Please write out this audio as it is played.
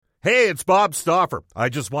Hey, it's Bob Stauffer. I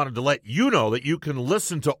just wanted to let you know that you can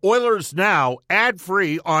listen to Oilers Now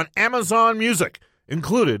ad-free on Amazon Music,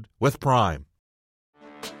 included with Prime.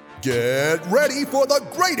 Get ready for the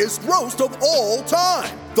greatest roast of all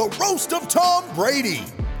time, the Roast of Tom Brady,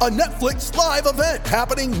 a Netflix live event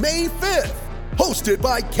happening May 5th. Hosted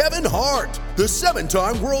by Kevin Hart, the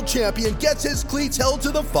 7-time world champion gets his cleats held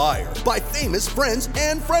to the fire by famous friends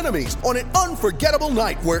and frenemies on an unforgettable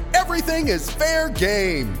night where everything is fair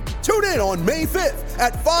game. Tune in on May 5th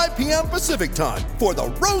at 5 p.m. Pacific time for the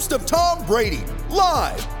Roast of Tom Brady,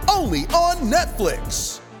 live only on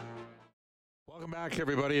Netflix. Welcome back,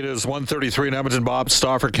 everybody. It is 1:33 in Edmonton. Bob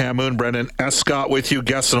Stauffer, Cam Moon, Brendan Escott with you.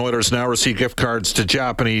 Guests and Oilers Now receive gift cards to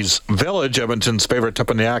Japanese Village, Edmonton's favorite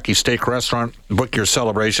teppanyaki steak restaurant. Book your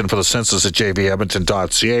celebration for the census at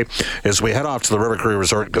jvedmonton.ca as we head off to the River Cree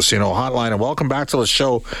Resort and Casino hotline. And welcome back to the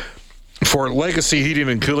show. For Legacy Heating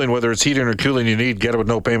and Cooling, whether it's heating or cooling you need, get it with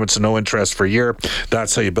no payments and no interest for a year.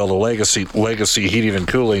 That's how you build a legacy Heating and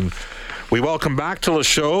Cooling. We welcome back to the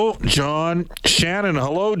show John Shannon.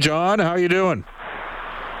 Hello, John. How are you doing?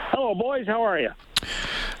 Hello, boys. How are you?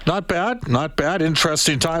 Not bad. Not bad.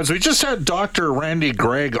 Interesting times. We just had Dr. Randy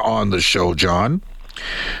Gregg on the show, John.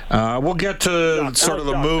 We'll get to sort of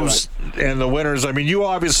the moves and the winners. I mean, you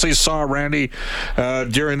obviously saw Randy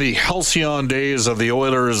during the halcyon days of the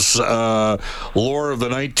Oilers lore of the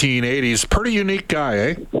 1980s. Pretty unique guy,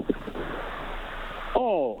 eh?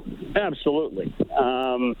 Oh, absolutely.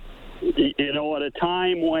 At a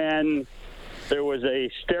time when there was a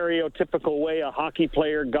stereotypical way a hockey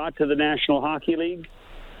player got to the National Hockey League,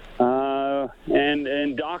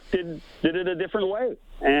 and Doc did it a different way,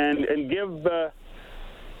 and give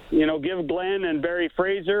Glenn and Barry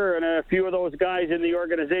Fraser and a few of those guys in the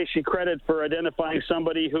organization credit for identifying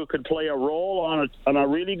somebody who could play a role on a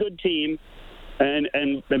really good team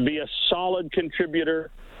and be a solid contributor.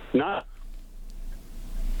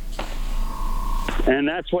 And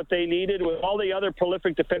that's what they needed with all the other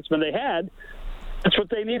prolific defensemen they had. That's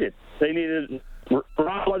what they needed. They needed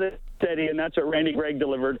Ron steady, and that's what Randy Gregg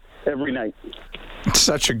delivered every night.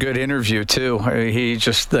 Such a good interview, too. He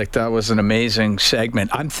just, that was an amazing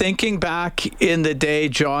segment. I'm thinking back in the day,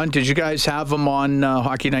 John, did you guys have him on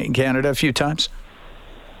Hockey Night in Canada a few times?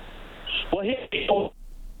 Well, at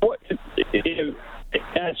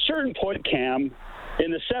a certain point, Cam,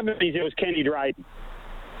 in the 70s, it was Kenny Dryden.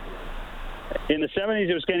 In the 70s,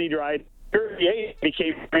 it was Kenny Dryden. 38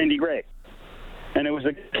 became Randy Gregg. And it was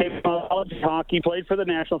college hockey, played for the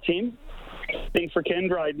national team, thing for Ken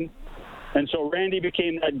Dryden. And so Randy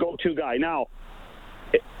became that go-to guy. Now,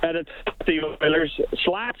 at the Oilers,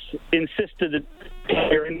 Slats insisted that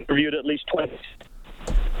they were interviewed at least twice.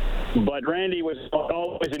 But Randy was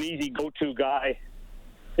always an easy go-to guy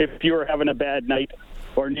if you were having a bad night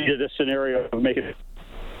or needed a scenario to make it.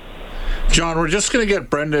 John, we're just going to get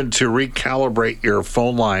Brendan to recalibrate your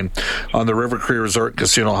phone line on the River Cree Resort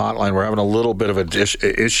Casino hotline. We're having a little bit of an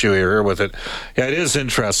issue here with it. Yeah, it is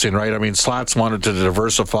interesting, right? I mean, Slats wanted to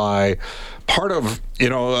diversify. Part of,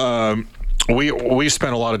 we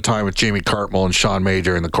spent a lot of time with Jamie Cartmell and Sean May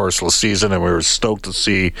during the course of the season, and we were stoked to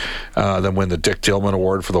see them win the Dick Tillman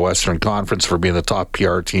Award for the Western Conference for being the top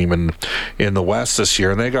PR team in the West this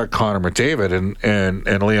year. And they got Connor McDavid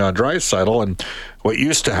and Leon Draisaitl. And what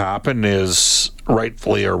used to happen is,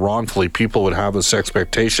 rightfully or wrongfully, people would have this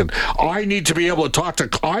expectation. I need to be able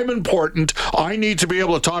to I'm important. I need to be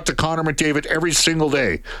able to talk to Connor McDavid every single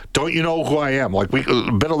day. Don't you know who I am? Like,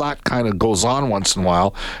 a bit of that kind of goes on once in a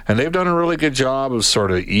while. And they've done a really good job of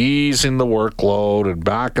sort of easing the workload and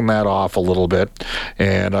backing that off a little bit.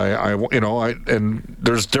 And and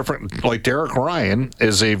there's different, like Derek Ryan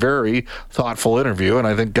is a very thoughtful interview. And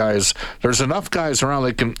I think there's enough guys around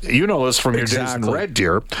that can, this from your days in Red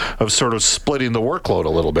Deer, of sort of splitting the workload a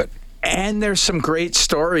little bit. And there's some great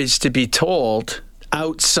stories to be told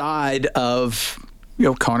outside of,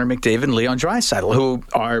 Connor McDavid and Leon Draisaitl, who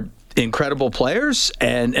are incredible players,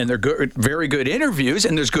 and they're good, very good interviews,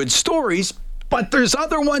 and there's good stories, but there's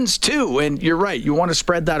other ones too. And you're right, you want to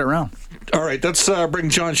spread that around. All right, let's bring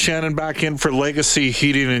John Shannon back in for Legacy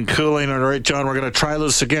Heating and Cooling. All right, John, we're going to try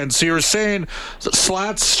this again. So you were saying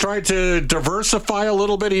Slats tried to diversify a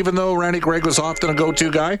little bit, even though Randy Gregg was often a go-to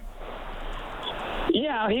guy?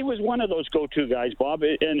 Yeah, he was one of those go-to guys, Bob.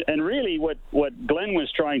 And really what Glenn was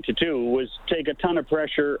trying to do was take a ton of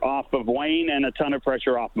pressure off of Wayne and a ton of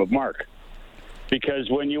pressure off of Mark. Because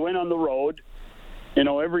when you went on the road,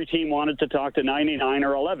 every team wanted to talk to 99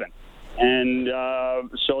 or 11. And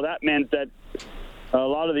so that meant that a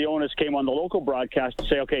lot of the owners came on the local broadcast to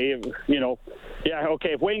say, okay,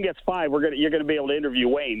 if Wayne gets 5, you're going to be able to interview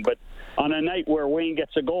Wayne. But on a night where Wayne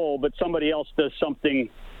gets a goal, but somebody else does something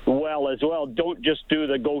well as well. Don't just do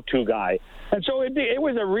the go-to guy. And so it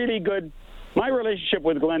was a really good. My relationship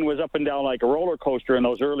with Glenn was up and down like a roller coaster in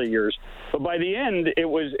those early years, but by the end, it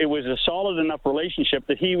was a solid enough relationship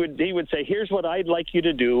that he would say, "Here's what I'd like you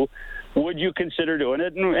to do. Would you consider doing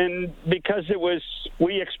it?" And because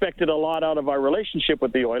we expected a lot out of our relationship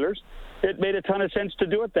with the Oilers, it made a ton of sense to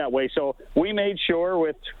do it that way. So we made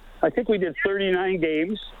sure I think we did 39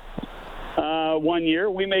 games. 1 year,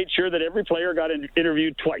 we made sure that every player got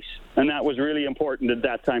interviewed twice, and that was really important at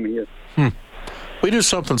that time of year. We do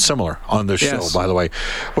something similar on this show, by the way.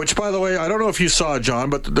 Which, by the way, I don't know if you saw,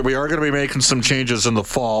 John, but we are going to be making some changes in the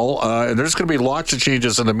fall, and there's going to be lots of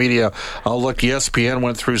changes in the media. ESPN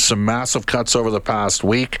went through some massive cuts over the past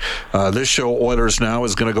week. This show, Oilers Now,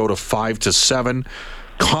 is going to go to 5 to 7.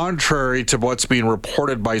 Contrary to what's being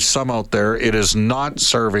reported by some out there, it is not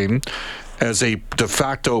serving as a de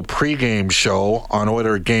facto pregame show on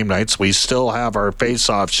Oiler game nights. We still have our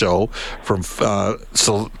face-off show from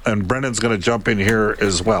and Brendan's going to jump in here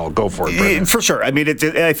as well. Go for it, Brendan. For sure. I mean,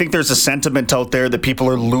 I think there's a sentiment out there that people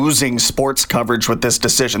are losing sports coverage with this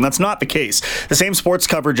decision. That's not the case. The same sports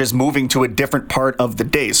coverage is moving to a different part of the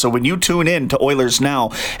day. So when you tune in to Oilers Now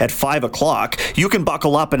at 5 o'clock, you can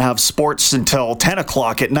buckle up and have sports until 10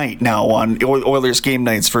 o'clock at night now on Oilers game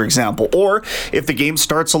nights, for example. Or if the game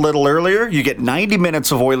starts a little earlier, you get 90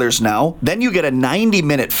 minutes of Oilers Now. Then you get a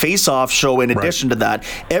 90-minute face-off show in addition to that.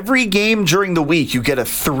 Every game during the week, you get a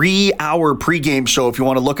 3-hour pregame show, if you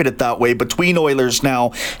want to look at it that way, between Oilers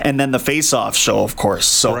Now and then the face-off show, of course.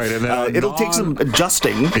 So it'll take some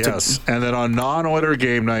adjusting. Yes, and then on non-Oiler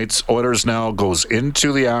game nights, Oilers Now goes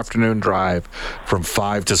into the afternoon drive from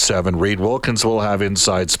 5 to 7. Reed Wilkins will have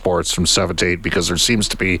Inside Sports from 7 to 8 because there seems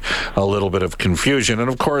to be a little bit of confusion. And,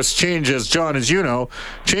 of course, changes, John, as you know,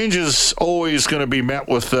 changes always going to be met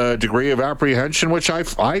with a degree of apprehension, which I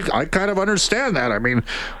kind of understand that. I mean,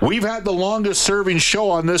 we've had the longest serving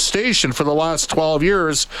show on this station for the last 12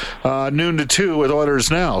 years, noon to 2 with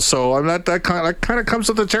Oilers Now. So that kind of comes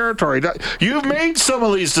with the territory. You've made some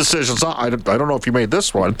of these decisions. I don't know if you made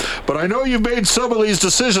this one, but I know you've made some of these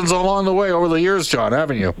decisions along the way over the years, John,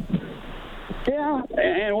 haven't you? Yeah,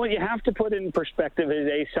 and what you have to put in perspective is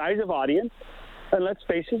a size of audience. And let's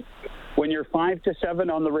face it, when you're 5 to 7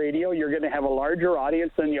 on the radio, you're going to have a larger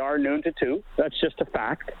audience than you are noon to 2. That's just a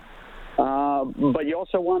fact. But you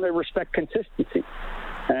also want to respect consistency.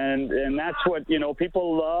 And that's what,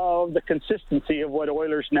 people love, the consistency of what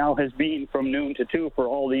Oilers Now has been from noon to 2 for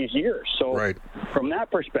all these years. So from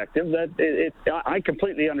that perspective, I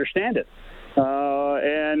completely understand it.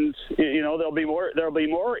 And, there'll be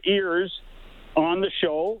more ears on the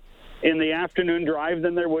show in the afternoon drive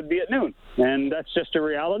than there would be at noon. And that's just a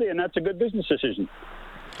reality, and that's a good business decision.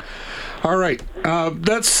 All right.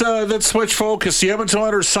 Let's switch focus. The Edmonton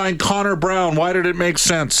Oilers signed Connor Brown. Why did it make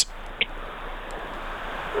sense?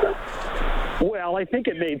 Well, I think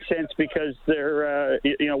it made sense because they're,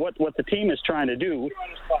 what the team is trying to do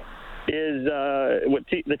is,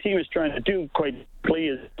 the team is trying to do quite quickly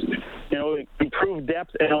is, improve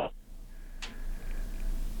depth and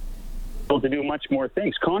to do much more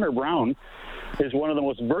things. Connor Brown is one of the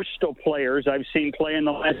most versatile players I've seen play in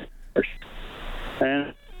the last years. And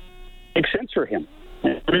it makes sense for him.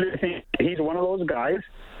 I really think he's one of those guys.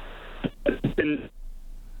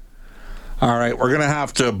 All right, we're going to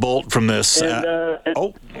have to bolt from this.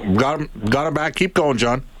 Got him back. Keep going,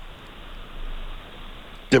 John.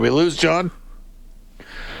 Did we lose John?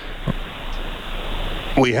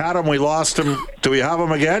 We had him. We lost him. Do we have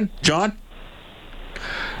him again, John?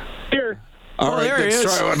 Here. All right,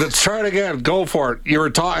 let's try it again. Go for it. You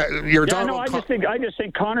were talking. I just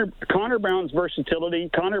think Connor Brown's versatility,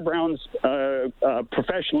 Connor Brown's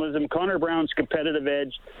professionalism, Connor Brown's competitive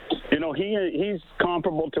edge. He's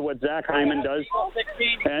comparable to what Zach Hyman does,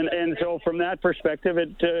 and so from that perspective,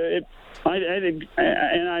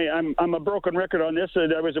 I'm a broken record on this.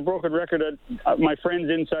 I was a broken record of my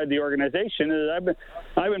friends inside the organization.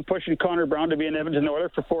 I've been pushing Connor Brown to be an Edmonton Oiler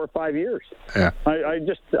for 4 or 5 years. Yeah. I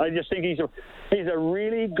just think he's a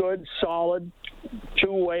really good, solid,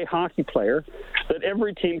 two-way hockey player that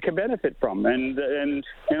every team can benefit from. And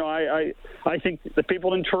I think the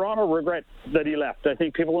people in Toronto regret that he left. I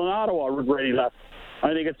think people in Ottawa regret he left.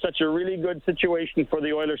 I think it's such a really good situation for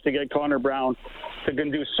the Oilers to get Connor Brown who can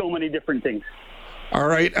do so many different things. All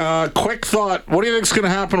right, quick thought. What do you think is going to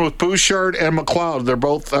happen with Bouchard and McLeod? They're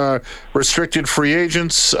both restricted free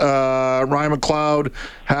agents. Ryan McLeod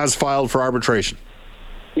has filed for arbitration.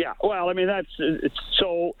 Yeah, well, I mean, it's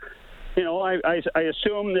so, I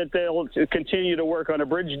assume that they'll continue to work on a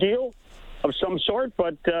bridge deal of some sort,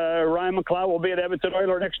 but Ryan McLeod will be an Edmonton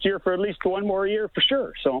Oiler next year for at least one more year for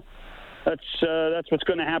sure. So that's what's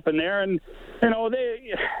going to happen there. And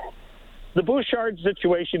the Bouchard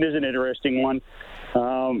situation is an interesting one.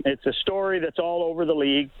 It's a story that's all over the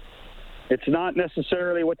league. It's not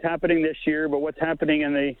necessarily what's happening this year, but what's happening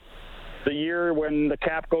in the year when the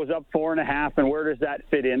cap goes up 4.5, and where does that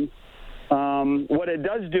fit in? What it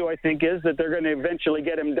does do, I think, is that they're going to eventually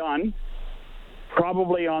get him done,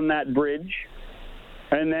 probably on that bridge.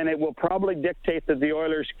 And then it will probably dictate that the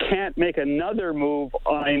Oilers can't make another move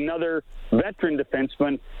on another veteran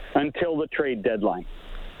defenseman until the trade deadline.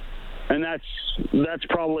 And that's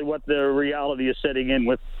probably what the reality is setting in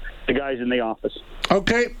with the guys in the office.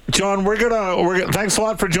 Okay, John, we're gonna thanks a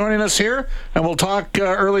lot for joining us here, and we'll talk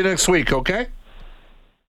early next week, okay?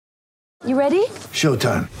 You ready?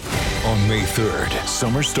 Showtime. On May 3rd,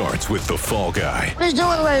 summer starts with The Fall Guy. Let's do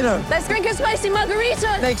it later. Let's drink a spicy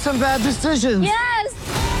margarita. Make some bad decisions. Yes!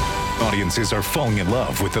 Audiences are falling in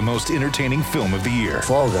love with the most entertaining film of the year.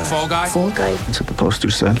 Fall Guy. Fall Guy? Fall guy. That's what the poster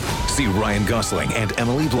said. See Ryan Gosling and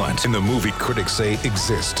Emily Blunt in the movie critics say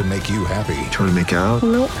exists to make you happy. Trying to make it out?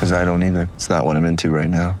 Nope. Because I don't either. It's not what I'm into right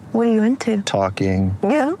now. What are you into? Talking.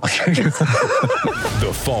 Yeah.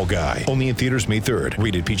 The Fall Guy. Only in theaters May 3rd.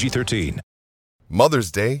 Rated PG-13.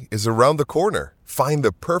 Mother's Day is around the corner. Find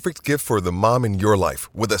the perfect gift for the mom in your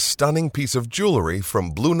life with a stunning piece of jewelry from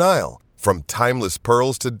Blue Nile. From timeless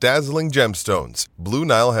pearls to dazzling gemstones, Blue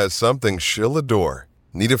Nile has something she'll adore.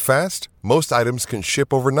 Need it fast? Most items can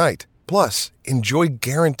ship overnight. Plus, enjoy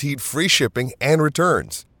guaranteed free shipping and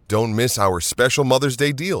returns. Don't miss our special Mother's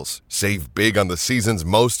Day deals. Save big on the season's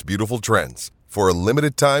most beautiful trends. For a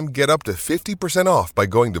limited time, get up to 50% off by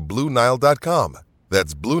going to BlueNile.com.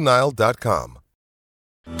 That's BlueNile.com.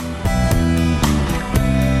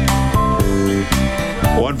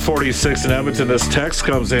 146 in Edmonton. This text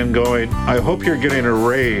comes in going, I hope you're getting a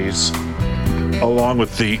raise along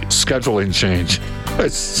with the scheduling change. I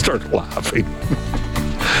started laughing.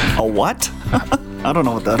 A what? I don't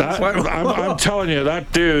know what that is. I'm telling you,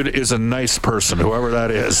 that dude is a nice person, whoever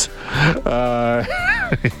that is.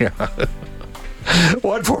 Yeah.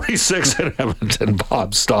 146 in Edmonton.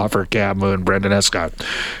 Bob Stauffer, Cam Moon, Brendan Escott.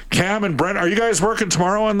 Cam and Brent, are you guys working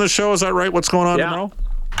tomorrow on the show? Is that right? What's going on tomorrow?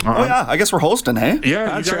 Oh, yeah. I guess we're hosting, hey? Yeah,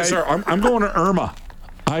 That's you guys right. are. I'm going to Irma.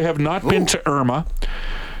 I have not been to Irma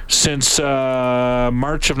since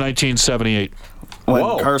March of 1978. When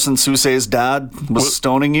Whoa. Carson Sousa's dad was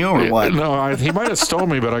stoning you, or what? No, he might have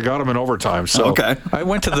stoned me, but I got him in overtime. So Okay. I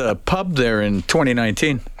went to the pub there in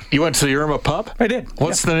 2019. You went to the Irma pub? I did.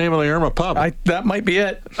 What's the name of the Irma pub? That might be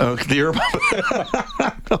it. The Irma.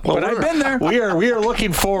 But I've been there. We are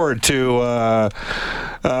looking forward to.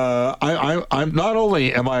 I'm not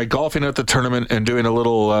only am I golfing at the tournament and doing a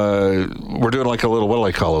little. We're doing like a little. What do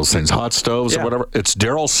I call those things? Hot stoves or whatever. It's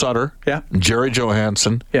Daryl Sutter. Yeah. Jerry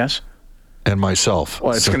Johansson. Yes. And myself.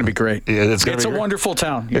 Well, it's going to be great. Yeah, it's a wonderful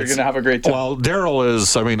town. You're going to have a great time. Well, Daryl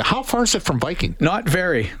is. I mean, how far is it from Viking? Not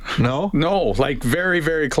very. No. No, like very,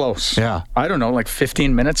 very close. Yeah. I don't know, like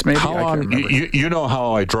 15 minutes maybe. How I long? can't remember. You know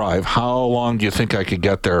how I drive. How long do you think I could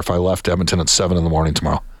get there if I left Edmonton at 7 a.m.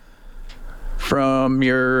 tomorrow? From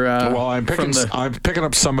your. Well, I'm picking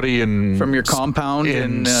up somebody in from your compound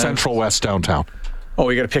in Central West downtown. Oh,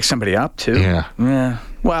 you got to pick somebody up too. Yeah. Yeah.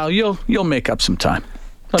 Well, you'll make up some time.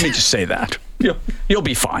 Let me just say that. You'll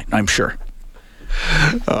be fine, I'm sure.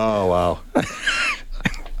 Oh wow!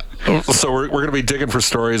 So we're going to be digging for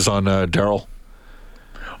stories on Daryl.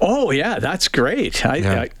 Oh yeah, that's great.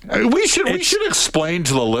 We should explain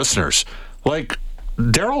to the listeners, like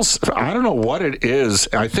Daryl's. I don't know what it is.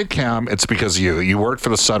 I think Cam, it's because you worked for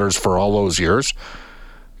the Sutters for all those years.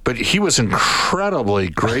 But he was incredibly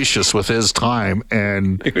gracious with his time,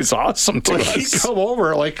 and it was awesome to us. He'd come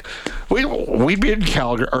over, like we'd be in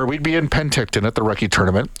Calgary or we'd be in Penticton at the rookie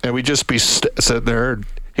tournament, and we'd just be sitting there. And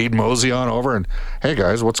he'd mosey on over and, hey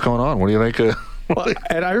guys, what's going on? What do you think? Well,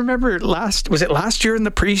 and I remember last year in the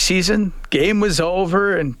preseason game was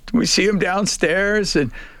over, and we see him downstairs,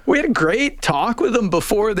 and we had a great talk with him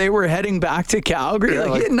before they were heading back to Calgary.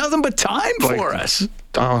 Yeah, he had nothing but time for us.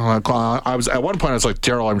 I was at one point. I was like,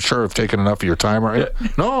 Daryl, I'm sure I've taken enough of your time. Right?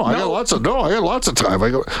 No, I got lots of time. I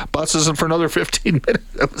go bus isn't for another 15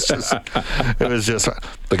 minutes. It was just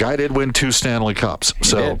the guy did win 2 Stanley Cups.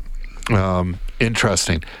 So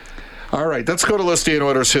interesting. All right, let's go to Listy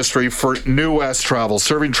Oilers history for New West Travel,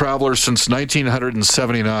 serving travelers since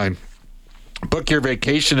 1979. Book your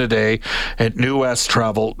vacation today at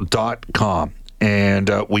newwesttravel.com.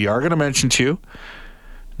 And we are going to mention to you,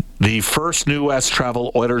 the first New West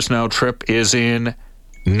Travel Oilers Now trip is in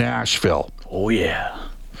Nashville. Oh, yeah.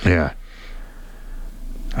 Yeah.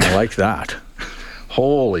 I like that.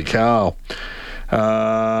 Holy cow.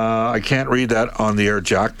 I can't read that on the air,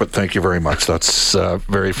 Jack, but thank you very much. That's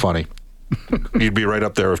very funny. You'd be right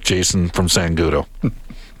up there with Jason from Sangudo.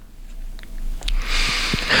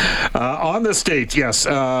 On this date, yes.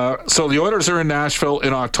 So the Oilers are in Nashville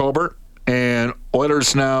in October, and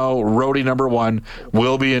Oilers Now roadie number 1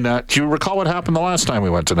 will be in that. Do you recall what happened the last time we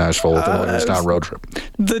went to Nashville with the Oilers Now road trip?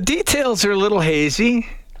 The details are a little hazy,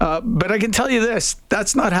 but I can tell you this.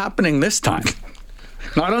 That's not happening this time.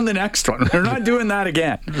 Not on the next one. They're not doing that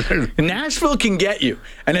again. Nashville can get you.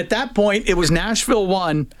 And at that point, it was Nashville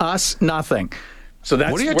 1, us nothing. So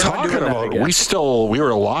that's what are you talking about? We were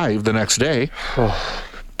alive the next day. Oh,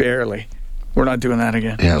 barely. We're not doing that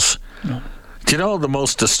again. Yes. No. Do you know the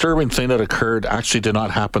most disturbing thing that occurred actually did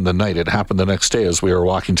not happen the night. It happened the next day as we were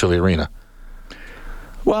walking to the arena.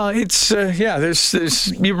 Well, it's,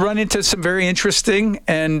 there's you run into some very interesting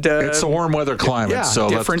and... it's a warm weather climate. Yeah, so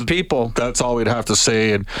different people. That's all we'd have to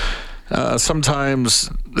say. And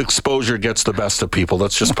sometimes exposure gets the best of people.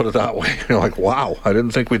 Let's just put it that way. You're like, wow, I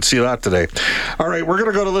didn't think we'd see that today. All right, we're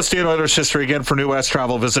going to go to this day in Oilers history again for New West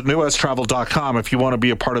Travel. Visit newwesttravel.com if you want to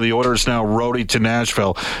be a part of the Oilers Now roadie to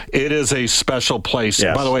Nashville. It is a special place.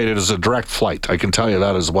 Yes. By the way, it is a direct flight. I can tell you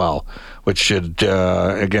that as well. Which should,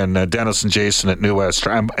 again, Dennis and Jason at New West.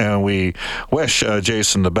 And we wish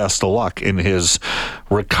Jason the best of luck in his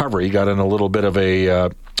recovery. He got in a little bit of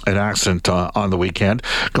an accident on the weekend.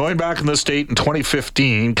 Going back in this date in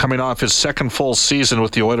 2015, coming off his second full season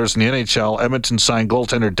with the Oilers in the NHL, Edmonton signed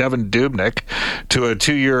goaltender Devin Dubnyk to a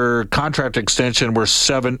 2-year contract extension worth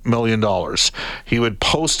 $7 million. He would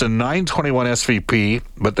post a .921 SVP,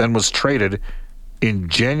 but then was traded in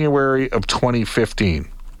January of 2015.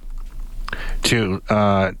 To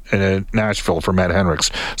Nashville for Matt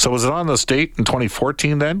Henricks. So was it on this date in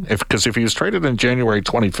 2014 then? Because if he was traded in January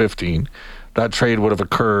 2015, that trade would have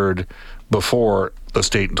occurred before this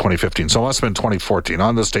date in 2015. So it must have been 2014.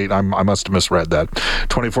 On this date, I must have misread that.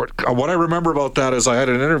 2014. What I remember about that is I had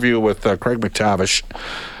an interview with Craig McTavish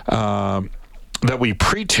that we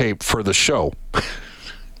pre-taped for the show.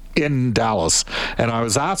 In Dallas, and I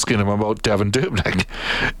was asking him about Devin Dubnyk,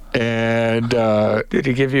 and did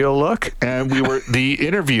he give you a look? And the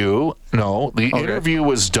interview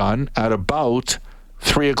was done at about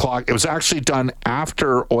 3:00. It was actually done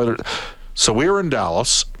after Oilers. So we were in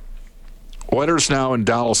Dallas. Oilers Now in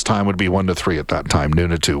Dallas time would be 1 to 3 at that time, noon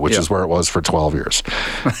to 2, which is where it was for 12 years.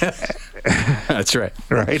 That's right.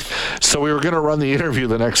 Right. So we were going to run the interview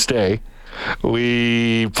the next day.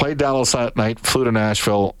 We played Dallas that night, flew to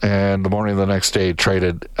Nashville, and the morning of the next day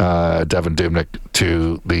traded Devin Dubnyk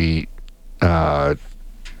to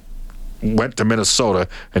went to Minnesota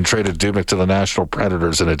and traded Dubnyk to the Nashville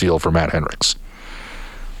Predators in a deal for Matt Henricks.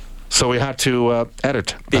 So we had to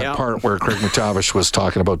edit that part where Craig McTavish was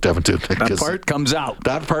talking about Devin Dubnyk. That part comes out.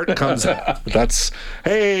 That part comes out.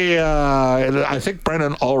 I think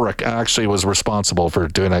Brendan Ulrich actually was responsible for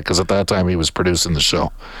doing that because at that time he was producing the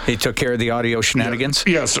show. He took care of the audio shenanigans?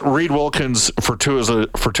 Yes. Reed Wilkins,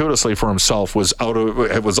 fortuitously for himself, was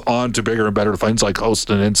on to bigger and better things like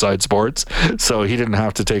hosting Inside Sports. So he didn't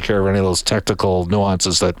have to take care of any of those technical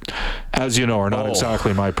nuances that, as you know, are not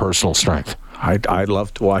exactly my personal strength. I'd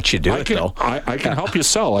love to watch you do it, though. I can help you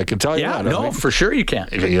sell. I can tell you that. No, for sure you can.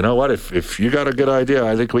 You know what? If you got a good idea,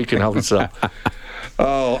 I think we can help you sell.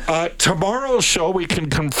 Tomorrow's show, we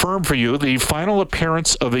can confirm for you the final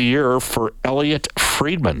appearance of the year for Elliot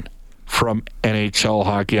Friedman from NHL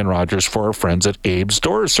Hockey and Rogers for our friends at Abe's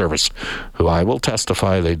Door Service, who I will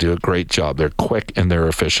testify they do a great job. They're quick and they're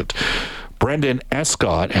efficient. Brendan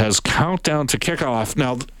Escott has countdown to kickoff.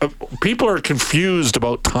 Now, people are confused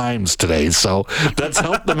about times today, so let's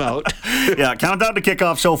help them out. Yeah, countdown to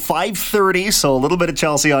kickoff show 5:30, so a little bit of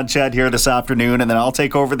Chelsea on Ched here this afternoon, and then I'll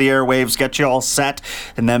take over the airwaves, get you all set,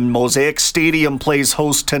 and then Mosaic Stadium plays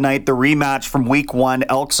host tonight, the rematch from Week 1,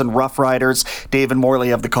 Elks and Rough Riders. Dave and Morley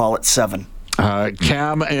have the call at 7.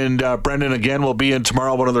 Cam and Brendan again will be in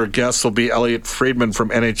tomorrow. One of their guests will be Elliot Friedman from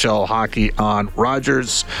NHL Hockey on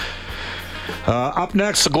Rogers. Up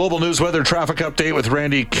next, the Global News Weather Traffic Update with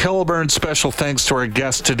Randy Kilburn. Special thanks to our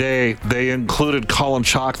guests today. They included Colin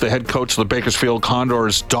Chalk, the head coach of the Bakersfield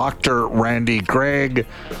Condors, Dr. Randy Gregg,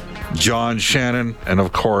 John Shannon, and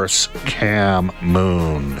of course, Cam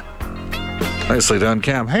Moon. Nicely done,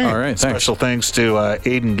 Cam. Hey, all right, special thanks to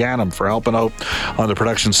Aidan Gannam for helping out on the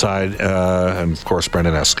production side, and of course,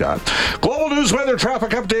 Brendan Escott. Global News Weather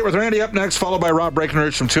Traffic Update with Randy up next, followed by Rob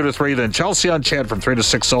Breckenridge from 2 to 3, then Chelsea on Ched from 3 to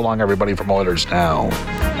 6. So long, everybody, from Oilers Now.